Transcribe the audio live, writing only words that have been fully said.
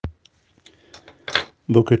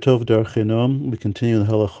Boker Tov Darchenom. We continue the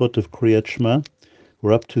halachot of Kriyat Shema.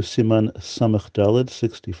 We're up to Siman Samach Daled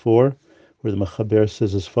 64, where the Mechaber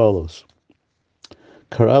says as follows: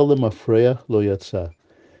 Kara lemafreya lo yatsa.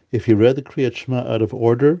 If he read the Kriyat Shema out of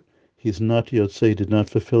order, he's not yotzei, he did not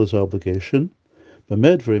fulfill his obligation.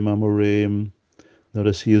 B'medvrei mamurim.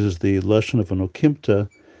 Notice he uses the lashon of an okimta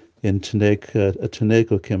in Tanek, a Tanek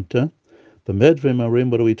okimta. B'medvrei mamurim,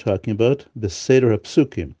 what are we talking about? B'seder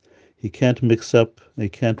hapsukim. He can't mix up, he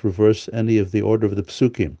can't reverse any of the order of the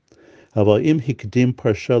psukim. Aval im hikdim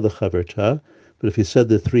parsha lechaverta, but if he said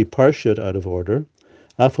the three parshot out of order,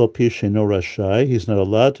 afal pi sheino rashai, he's not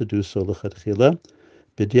allowed to do so lechatchila.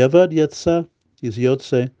 B'diavad yatsa, he's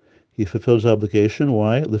yotze, he fulfills obligation.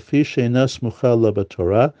 Why? Lefi sheina smucha la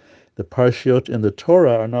b'torah. The parshot in the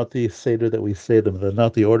Torah are not the seder that we say them. They're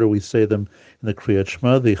not the order we say them in the Kriyat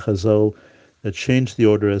Shema. The Chazal change the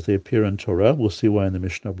order as they appear in Torah. We'll see why in the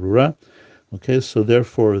Mishnah Brura. Okay, so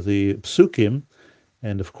therefore the psukim,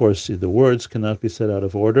 and of course the words cannot be said out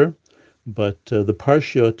of order, but the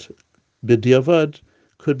parshiot b'diavad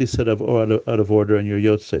could be said out of order in your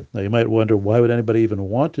yotze. Now you might wonder, why would anybody even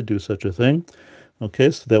want to do such a thing?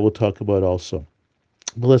 Okay, so that we'll talk about also.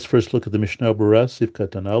 But let's first look at the Mishnah Brura, Sif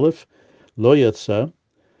Katan Aleph. Lo yatsa,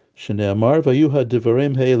 shene'amar vayuha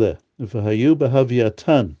divarim heile, v'hayu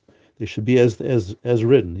b'haviatan. They should be as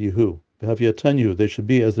written, Yehu. B'haviatan Yehu. They should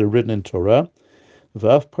be as they're written in Torah.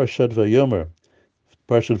 V'af parshat vayomer.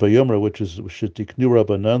 Parshat vayomer, which is shetiknu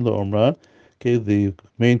rabbanan le'omra. Okay, the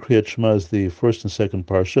main Kriyat Shema is the first and second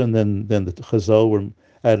parsha, and then the Chazal were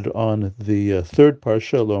added on the third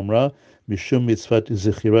parsha, le'omra, mishum mitzvat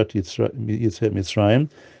zechirat yitzhet Mitzrayim.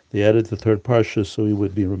 They added the third parsha so we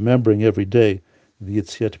would be remembering every day the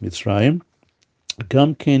Yitziat Mitzrayim.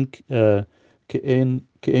 Gam kein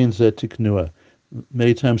tiknua.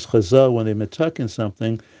 Many times Chazal, when they metak in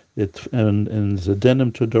something, and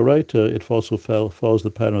zedenim to Doraita, it also follows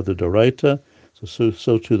the pattern of the Doraita. So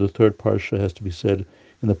too the third parsha has to be said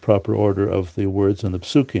in the proper order of the words and the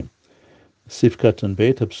psukim. Sifkat and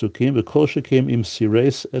Beit psukim v'kol shekem im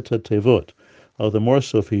sires et tevot. All the more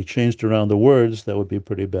so if he changed around the words, that would be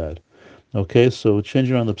pretty bad. Okay, so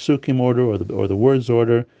changing around the psukim order or the words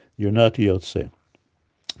order, you're not yotze.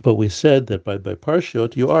 But we said that by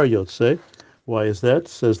parshiot you are yotze. Why is that?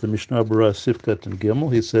 Says the Mishnah Berurah Sifkat and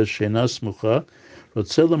Gimel. He says Sheina Smucha,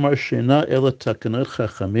 Rotzeh Lamar Sheina Ela Takanot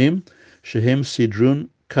Chachamim Shehem Sidrun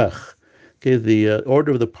Kach. Okay, the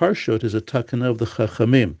order of the parshiot is a takana of the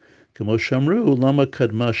Chachamim. Kemo Shamru Lama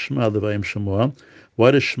Kadma Shema Levayim Shemua.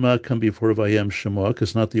 Why does Shema come before Vayim Shemua? Because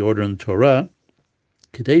it's not the order in Torah.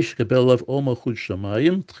 Kidei shekabel alav ol malchut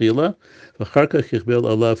shamayim tchila, v'achar kach yichbel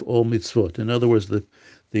alav ol mitzvot. In other words,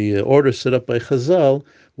 the order set up by Chazal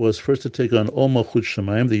was first to take on ol malchut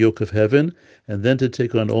shamayim, the yoke of heaven, and then to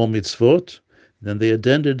take on ol mitzvot. Then they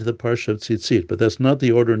addended the parsha of tzitzit, but that's not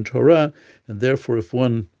the order in Torah, and therefore, if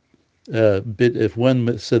one said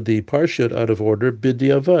the parsha out of order,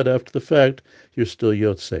 b'diavad, after the fact, you're still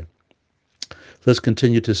yotze. Let's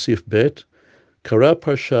continue to Sif Bet. Kara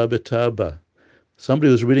parsha betaba.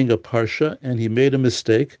 Somebody was reading a parsha and he made a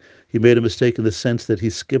mistake. He made a mistake in the sense that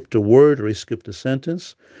he skipped a word or he skipped a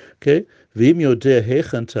sentence. Okay, v'im yodeh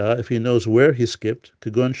hechanta, if he knows where he skipped,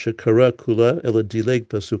 kagon shekara kula ela dileg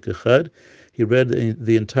pasuk echad. He read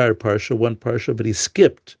the entire parsha, one parsha, but he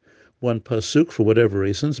skipped one pasuk for whatever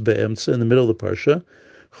reasons. Be'emtza, in the middle of the parsha,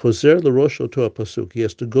 choser l'rosh oto pasuk. He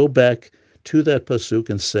has to go back to that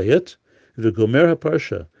pasuk and say it. V'gomer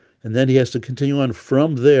haparsha. And then he has to continue on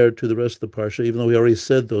from there to the rest of the parsha, even though he already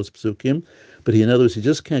said those psukim. But in other words, he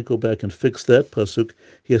just can't go back and fix that pasuk.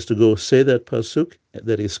 He has to go say that pasuk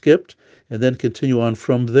that he skipped, and then continue on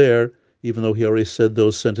from there, even though he already said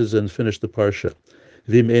those sentences and finished the parsha.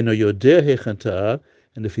 Vim eno yodeh hechanta'ah,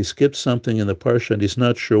 and if he skipped something in the parsha and he's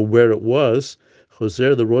not sure where it was,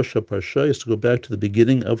 choser the rosh parsha, he has to go back to the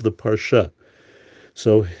beginning of the parsha.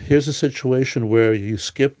 So here's a situation where you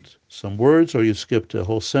skipped some words or you skipped a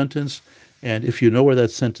whole sentence, and if you know where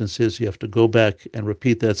that sentence is, you have to go back and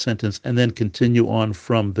repeat that sentence and then continue on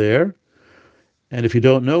from there. And if you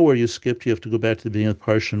don't know where you skipped, you have to go back to the beginning of the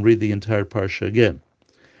parsha and read the entire parsha again.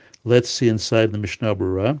 Let's see inside the Mishnah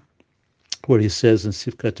Berurah, where he says in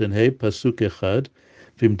Sifkat and Hey, Pasuk Echad,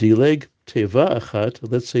 Vim Dileg Teva Achat,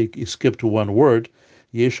 let's say he skipped one word,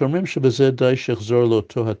 Yesh Omrim Shebezeh Dai Shechzor Lo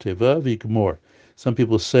Toha Teva V'Yigmor. Some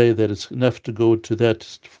people say that it's enough to go to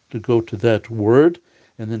that word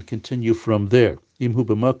and then continue from there. If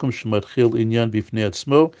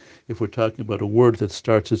we're talking about a word that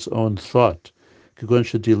starts its own thought.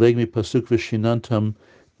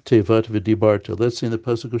 tevat v'dibarta. Let's say in the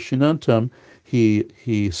pasuk of Shinantam,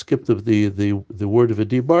 he skipped the word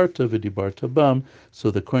v'dibarta bam. So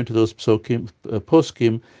according to those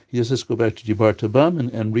poskim, he just has to go back to dibarta bam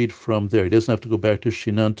and read from there. He doesn't have to go back to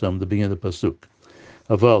Shinantam, the beginning of the pasuk.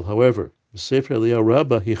 Aval, however, Sefer Eliyahu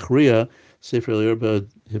Rabbah Hichriya, Sefer Eliyahu Rabbah,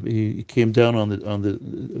 he came down on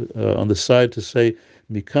the side to say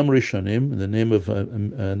Mikam Rishonim, in the name of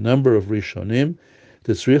a number of Rishonim.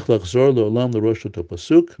 Tzrich lachzor leolam l'rosh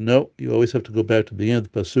pasuk. No, you always have to go back to the beginning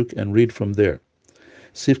of the pasuk and read from there.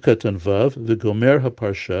 Sif katan vav v'gomer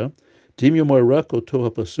haparsha dim yomar rak oto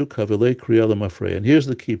hapasuk havelei kriya lemafrei. And here's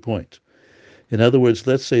the key point. In other words,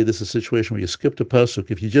 let's say this is a situation where you skipped a pasuk.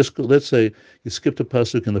 If you just let's say you skipped a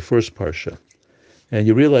pasuk in the first parsha, and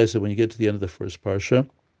you realize that when you get to the end of the first parsha,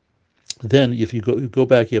 then if you go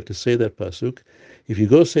back, you have to say that pasuk. If you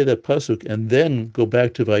go say that pasuk and then go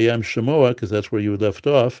back to Vayam Shemoah, because that's where you left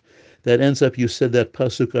off, that ends up you said that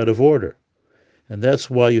pasuk out of order. And that's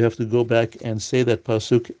why you have to go back and say that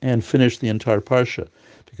pasuk and finish the entire parsha,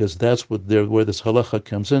 because that's where this halacha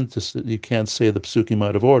comes in. You can't say the pasukim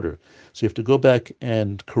out of order. So you have to go back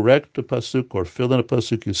and correct a pasuk or fill in a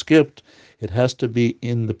pasuk you skipped. It has to be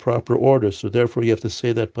in the proper order. So therefore you have to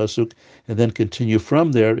say that pasuk and then continue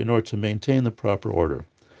from there in order to maintain the proper order.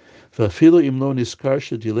 ואפילו אם לא נזכר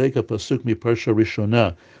שדילג הפסוק מפרשה ראשונה,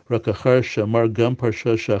 רק אחר שאמר גם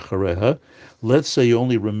פרשה שאחריה, let's say you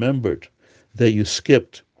only remembered that you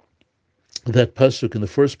skipped that pasuk in the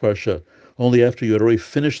first parsha only after you had already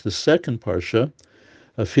finished the second parsha,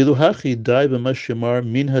 afilu hachi dai b'ma shemar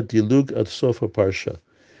min hadilug ad sof parsha.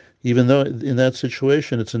 Even though in that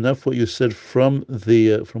situation it's enough what you said from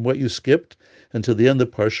what you skipped until the end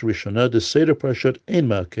of parsha rishona, the seder parshat ein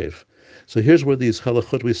ma'akev. So here's where these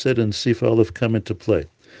halachot we said in Sif Aleph come into play.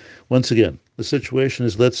 Once again, the situation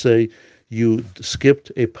is, let's say you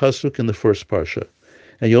skipped a pasuk in the first parsha,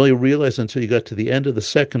 and you only realized until you got to the end of the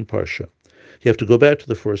second parsha. You have to go back to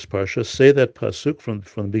the first parsha, say that pasuk from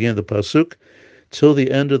the beginning of the pasuk till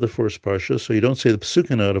the end of the first parsha, so you don't say the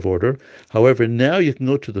pasukim out of order. However, now you can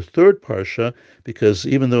go to the third parsha, because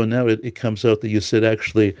even though now it comes out that you said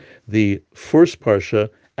actually the first parsha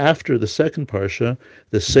after the second parsha,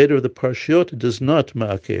 the seder of the parshiot does not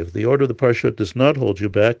ma'akev. The order of the parshiot does not hold you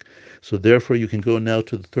back, so therefore you can go now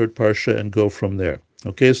to the third parsha and go from there.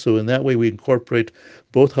 Okay, so in that way we incorporate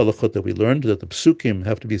both halachot that we learned, that the psukim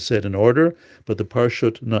have to be said in order, but the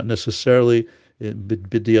parshiot not necessarily.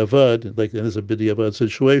 B'diavad, like in a b'diavad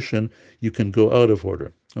situation, you can go out of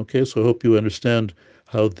order. Okay, so I hope you understand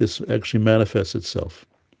how this actually manifests itself.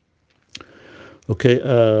 Okay,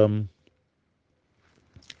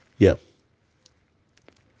 yeah.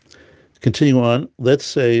 Continue on.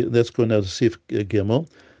 Let's go now to Sif Gimel.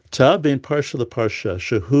 Ta bein parsha leparsha,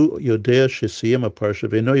 shehu yodea shesiyem parsha,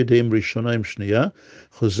 ve'no yodeim rishona im shniya,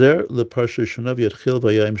 chozer leparsha rishona v'yatchil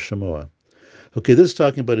v'yayim shemoah. Okay, this is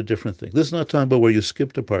talking about a different thing. This is not talking about where you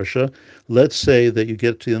skipped a parsha. Let's say that you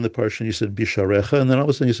get to the end of the parsha and you said Bisharecha, and then all of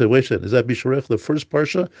a sudden you say, wait a second, is that Bisharecha the first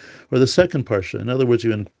parsha or the second parsha? In other words,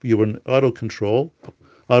 you were in auto control,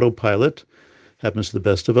 autopilot, happens to the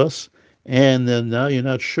best of us, and then now you're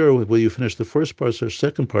not sure whether you finished the first parsha or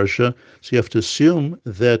second parsha, so you have to assume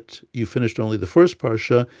that you finished only the first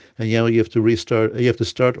parsha, and now you have to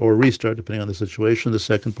start or restart, depending on the situation, the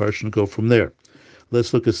second parsha and go from there.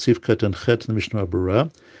 Let's look at Sif Katan Chet in the Mishnah Berurah.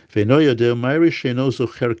 Ve'no yodeh ma'iri she'no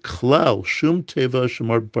zocher klal shum teva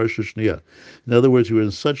shemar b'parsha shniya. In other words, you were in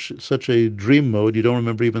such a dream mode, you don't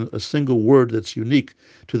remember even a single word that's unique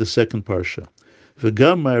to the second parsha.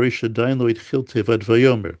 Ve'gam ma'iri she'dayin lo itchil tevat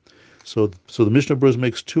vayomer. So the Mishnah Berurah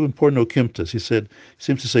makes two important okimtas. He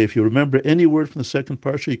seems to say, if you remember any word from the second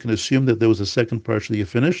parsha, you can assume that there was a second parsha that you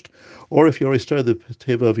finished, or if you already started the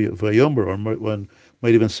teva vayomer, or one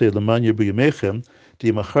might even say Leman Yerbu Yemechem,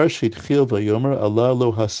 Dimachar Sheitchil Vayomer Allah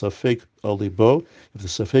Lo HaSafek Alibo. If the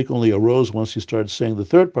safek only arose once you started saying the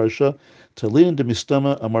third parsha, Talin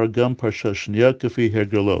Demistama Amar Gam Parsha Shniya Kafi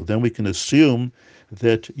Hergelo. Then we can assume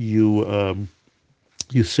that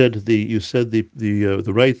you said the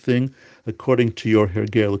right thing according to your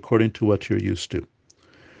hergel, according to what you're used to.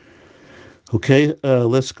 Okay,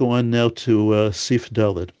 let's go on now to Sif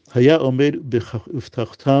Daled. Haya Omed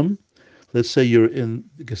B'Uftachtam. Let's say you're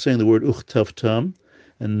saying the word Uchtavtam,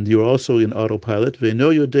 and you're also in autopilot.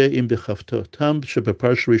 Ve'no yodeh im b'chavtam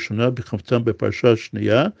shebeparsha rishona b'chavtam beparsha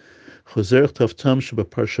shniya, chozer tavtam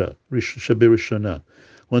shebeparsha sheberishona.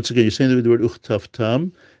 Once again, you're saying the word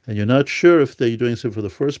Uchtavtam, and you're not sure if you're doing something for the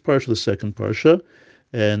first parsha or the second parsha.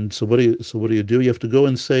 And so what do you do? You have to go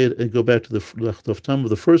and say it and go back to the Uchtavtam of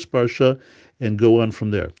the first parsha and go on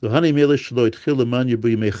from there. You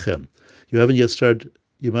haven't yet started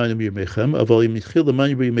Yimanu Yimechem, Aval Yimichil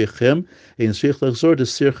Lemanu Yimechem, Ein Sirch Lachzor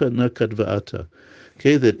Desircha Nakat Va'ata.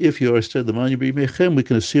 Okay, that if you are said Lemanu Yimechem, we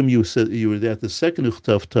can assume you were at the second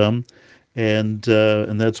Uchtav Tam, and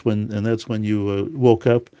that's when you woke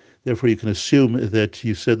up. Therefore, you can assume that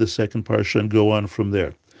you said the second parsha and go on from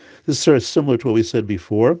there. This is sort of similar to what we said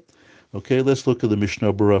before. Okay, let's look at the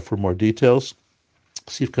Mishnah Berurah for more details.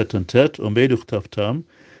 Sif Katan Tet, Omed Uchtav Tam.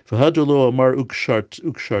 V'hadolo Amar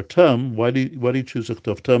Ukshartam. Why do you choose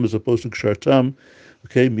Uchtav Tam as opposed to Ukshartam?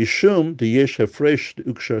 Okay, Mishum the Yesh Hafresh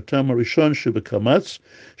Ukshartam Arishon Shubekamatz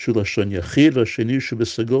Shulashon Yachid Vasheni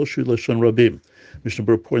Shubesagol Shulashon Rabim. Mishnah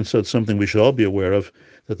Berurah points out something we should all be aware of,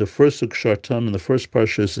 that the first Ukshartam in the first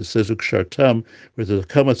parsha it says Ukshartam, where there's a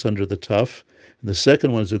kamatz under the taf, and the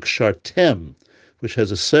second one is Ukshartem, which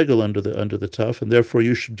has a segel under the taf, and therefore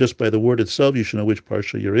you should, just by the word itself, you should know which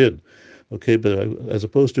parsha you're in. Okay, but as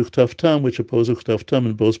opposed to Uchtav Tam, which opposes Uchtav Tam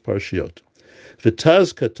in both parshiot.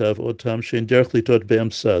 V'taz katav otam shein derech litot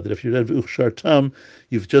be'amsa. That if you're at Uchshar Tam,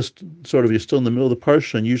 you're still in the middle of the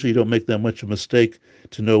parsha, and usually you don't make that much of a mistake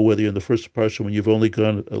to know whether you're in the first parsha when you've only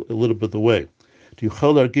gone a little bit of the way. Do you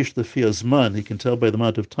chal argish lefi azman? He can tell by the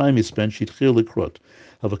amount of time he spent. Shitchil likrot.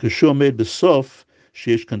 Havakashu made besof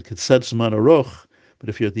sheish kan ketzad zman aroch. But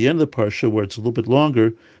if you're at the end of the parsha where it's a little bit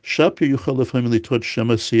longer, shapir yuchal lefamili litot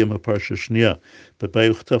shema siyam a parsha shniya. But by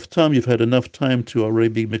Uchtav Tam, you've had enough time to already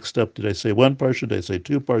be mixed up. Did I say one parsha? Did I say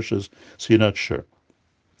two parshas? So you're not sure.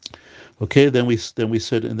 Okay, then we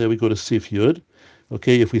said, and then we go to Sif Yud.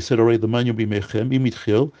 Okay, if we said already the manyu b'mechem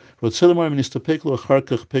imitchil, rotzelamar ministapek lo achar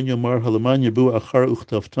kach pen yomar halaman yabu achar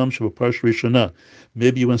Uchtav Tam shebaparsha rishona.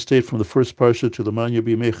 Maybe you went straight from the first parsha to the manyu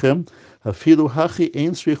b'mechem. Hafilu hachi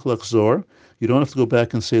ein tzrich lachzor. You don't have to go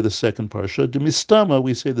back and say the second parsha. Demistama,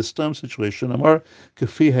 we say the stam situation. Amar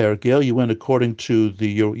kafi hergel, you went according to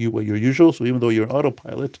your usual. So even though you're an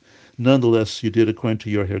autopilot, nonetheless you did according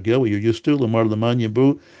to your hergel, what you're used to. Lamar laman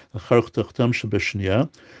yabu achar Uchtav shebeshniya.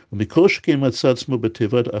 Umikol shekein matzad smu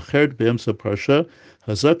b'tevad achert be'emsa parsha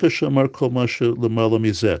hazaka shamar kol masha lemala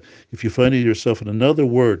mizeh. If you find yourself in another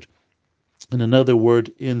word in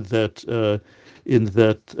that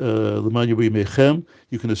L'manyu b'yimechem,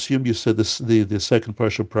 you can assume you said the second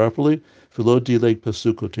parsha properly. V'lo dileg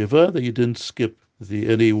pasuko teva, that you didn't skip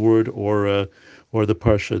any word or the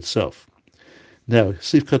parsha itself. Now,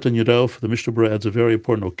 Sif Katan Yudaf, the Mishnah Berurah adds a very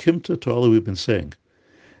important okimta to all that we've been saying.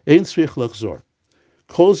 Ein tzrich lachzor.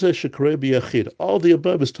 Kol zeh shekareh b'yachid. All the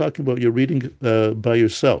above is talking about your reading by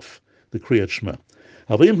yourself, the Kriyat Shema.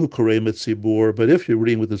 But if you're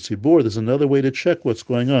reading with the tzibur, there's another way to check what's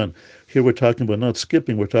going on. Here we're talking about not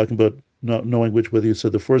skipping, we're talking about not knowing whether you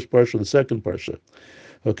said the first parsha or the second parsha.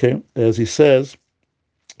 Okay, as he says,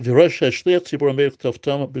 let's say you say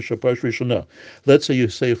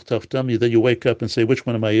Uchtav Tam, then you wake up and say, which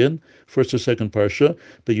one am I in, first or second parsha?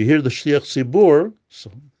 But you hear the shliach tzibur,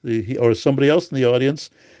 or somebody else in the audience,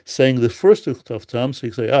 saying the first Uchtav Tam, so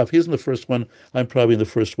you say, if he's in the first one, I'm probably in the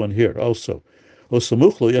first one here also. Because you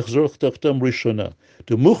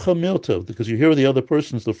hear the other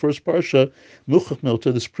person's the first parsha,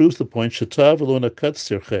 this proves the point.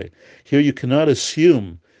 Here you cannot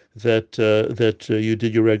assume that you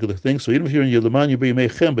did your regular thing. So even if you're in your L'manyu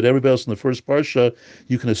b'yimechem, but everybody else in the first parsha,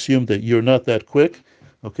 you can assume that you're not that quick.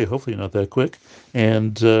 Okay, hopefully you're not that quick,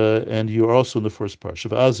 and you're also in the first parsha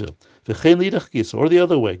of Azil. Or the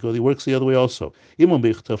other way, it works the other way also. If you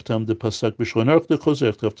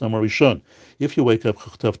wake up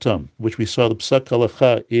Uchtav Tam, which we saw the psak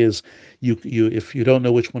halacha is, if you don't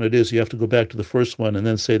know which one it is, you have to go back to the first one and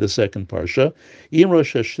then say the second parsha.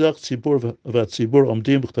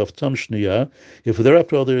 If they're up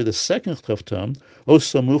to already the second Uchtav Tam,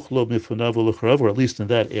 or at least in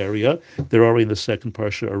that area, they're already in the second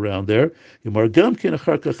parsha around there.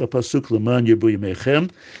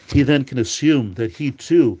 He then can assume that he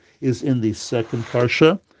too is in the second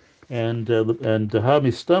parsha, and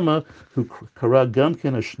Hamistama, who kara gam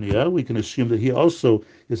ken ashniya, we can assume that he also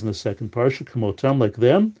is in the second parsha, kamotam, like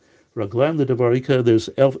them. Raglam the Devarika,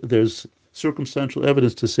 there's circumstantial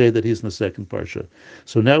evidence to say that he's in the second parsha.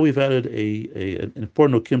 So now we've added an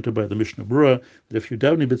important okimta by the Mishnah Berurah, that if you're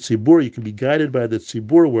davening bit tzibur, you can be guided by the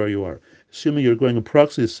tzibur where you are, assuming you're going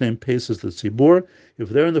approximately the same pace as the tzibur. If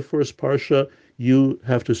they're in the first parsha, you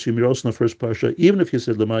have to assume you're also in the first parsha, even if you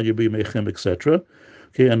said L'manyu b'yimechem, etc.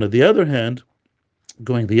 Okay, and on the other hand,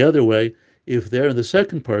 going the other way, if they're in the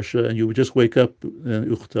second parsha and you would just wake up in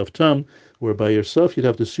Uchtav Tam, where by yourself you'd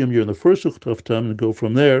have to assume you're in the first Uchtav Tam and go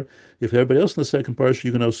from there. If everybody else in the second parsha,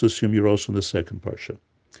 you can also assume you're also in the second parsha.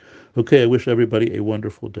 Okay, I wish everybody a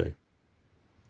wonderful day.